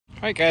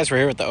Alright guys, we're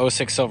here with the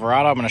 06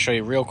 Silverado. I'm going to show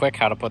you real quick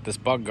how to put this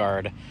bug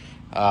guard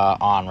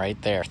on right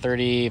there.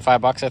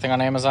 35 bucks I think on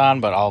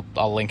Amazon, but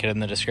I'll link it in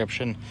the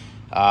description.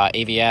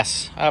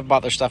 AVS, I've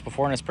bought their stuff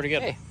before and it's pretty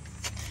good. Okay.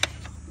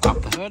 Pop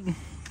the hood,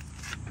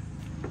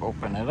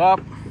 open it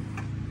up,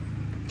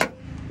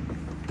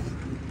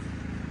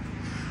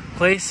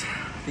 place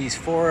these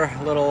 4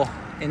 little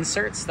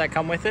inserts that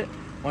come with it.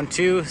 1,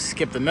 2,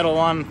 skip the middle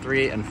one,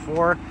 3 and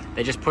 4.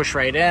 They just push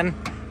right in.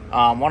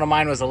 One of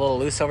mine was a little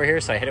loose over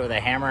here, so I hit it with a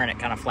hammer and it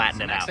kind of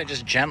flattened it out. I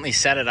just gently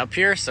set it up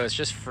here, so it's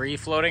just free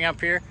floating up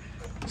here.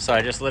 So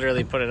I just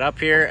literally put it up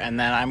here, and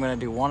then I'm going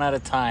to do one at a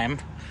time.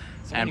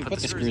 So and put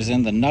the screws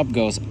in, the nub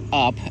goes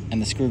up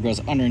and the screw goes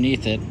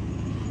underneath it,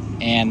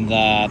 and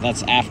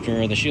that's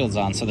after the shield's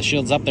on. So the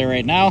shield's up there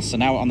right now, so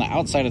now on the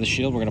outside of the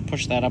shield we're going to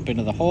push that up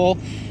into the hole,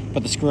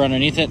 put the screw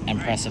underneath it, and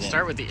press it in.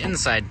 Start with the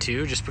inside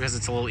too, just because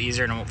it's a little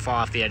easier and it won't fall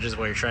off the edges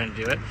while you're trying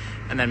to do it.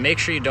 And then make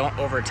sure you don't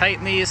over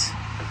tighten these.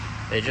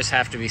 They just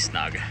have to be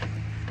snug.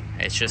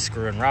 It's just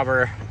screw and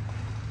rubber,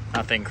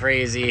 nothing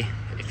crazy.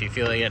 If you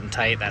feel it getting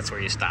tight, that's where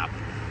you stop.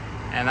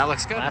 And that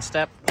looks good. Last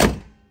step,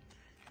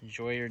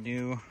 enjoy your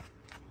new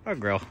bug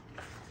grill.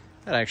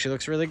 That actually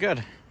looks really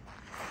good.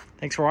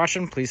 Thanks for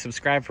watching. Please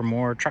subscribe for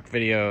more truck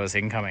videos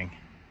incoming.